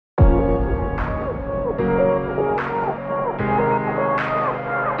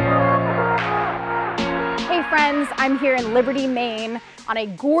Hey friends, I'm here in Liberty, Maine on a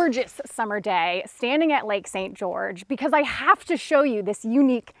gorgeous summer day, standing at Lake St. George because I have to show you this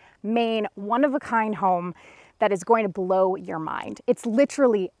unique Maine one-of-a-kind home that is going to blow your mind. It's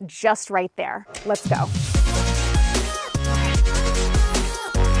literally just right there. Let's go.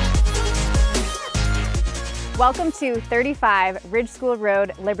 Welcome to 35 Ridge School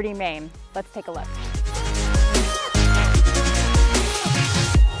Road, Liberty, Maine. Let's take a look.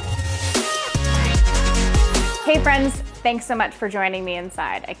 Hey friends, thanks so much for joining me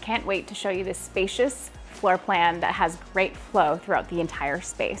inside. I can't wait to show you this spacious floor plan that has great flow throughout the entire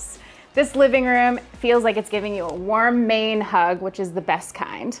space. This living room feels like it's giving you a warm Maine hug, which is the best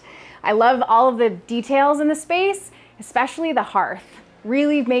kind. I love all of the details in the space, especially the hearth.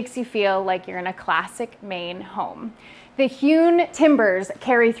 Really makes you feel like you're in a classic Maine home. The hewn timbers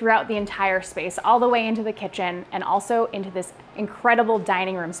carry throughout the entire space, all the way into the kitchen and also into this incredible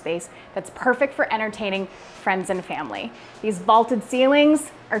dining room space that's perfect for entertaining friends and family. These vaulted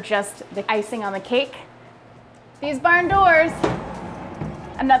ceilings are just the icing on the cake. These barn doors,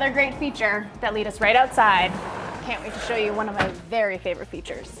 another great feature that lead us right outside. Can't wait to show you one of my very favorite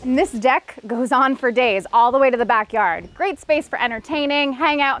features. And this deck goes on for days, all the way to the backyard. Great space for entertaining,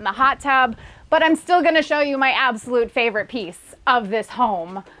 hang out in the hot tub, but I'm still gonna show you my absolute favorite piece of this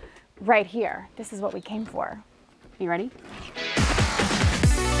home right here. This is what we came for. You ready?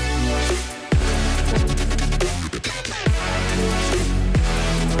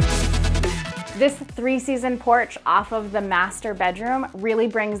 This 3-season porch off of the master bedroom really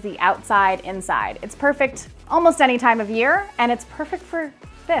brings the outside inside. It's perfect almost any time of year, and it's perfect for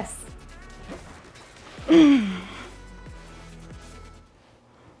this.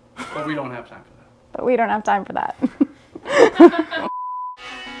 But we don't have time for that. But we don't have time for that.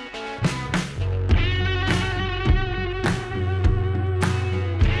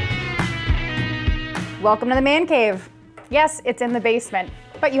 Welcome to the man cave. Yes, it's in the basement,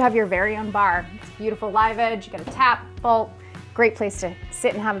 but you have your very own bar. It's a beautiful live edge, you got a tap, vault, great place to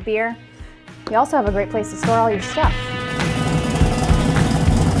sit and have a beer. You also have a great place to store all your stuff.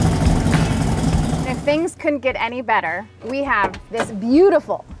 If things couldn't get any better, we have this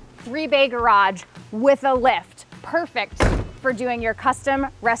beautiful 3-bay garage with a lift, perfect for doing your custom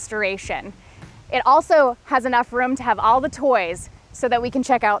restoration. It also has enough room to have all the toys so that we can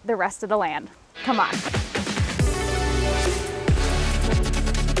check out the rest of the land. Come on.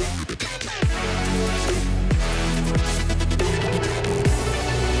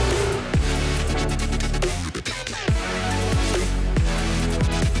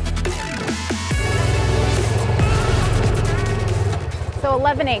 So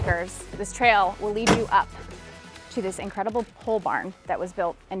 11 acres, this trail will lead you up to this incredible pole barn that was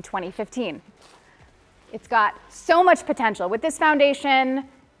built in 2015. It's got so much potential. With this foundation,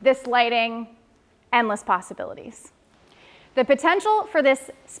 this lighting, endless possibilities. The potential for this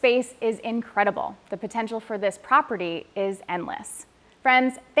space is incredible. The potential for this property is endless.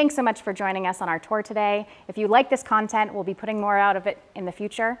 Friends, thanks so much for joining us on our tour today. If you like this content, we'll be putting more out of it in the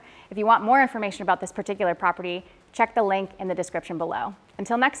future. If you want more information about this particular property, check the link in the description below.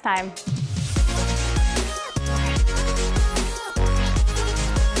 Until next time.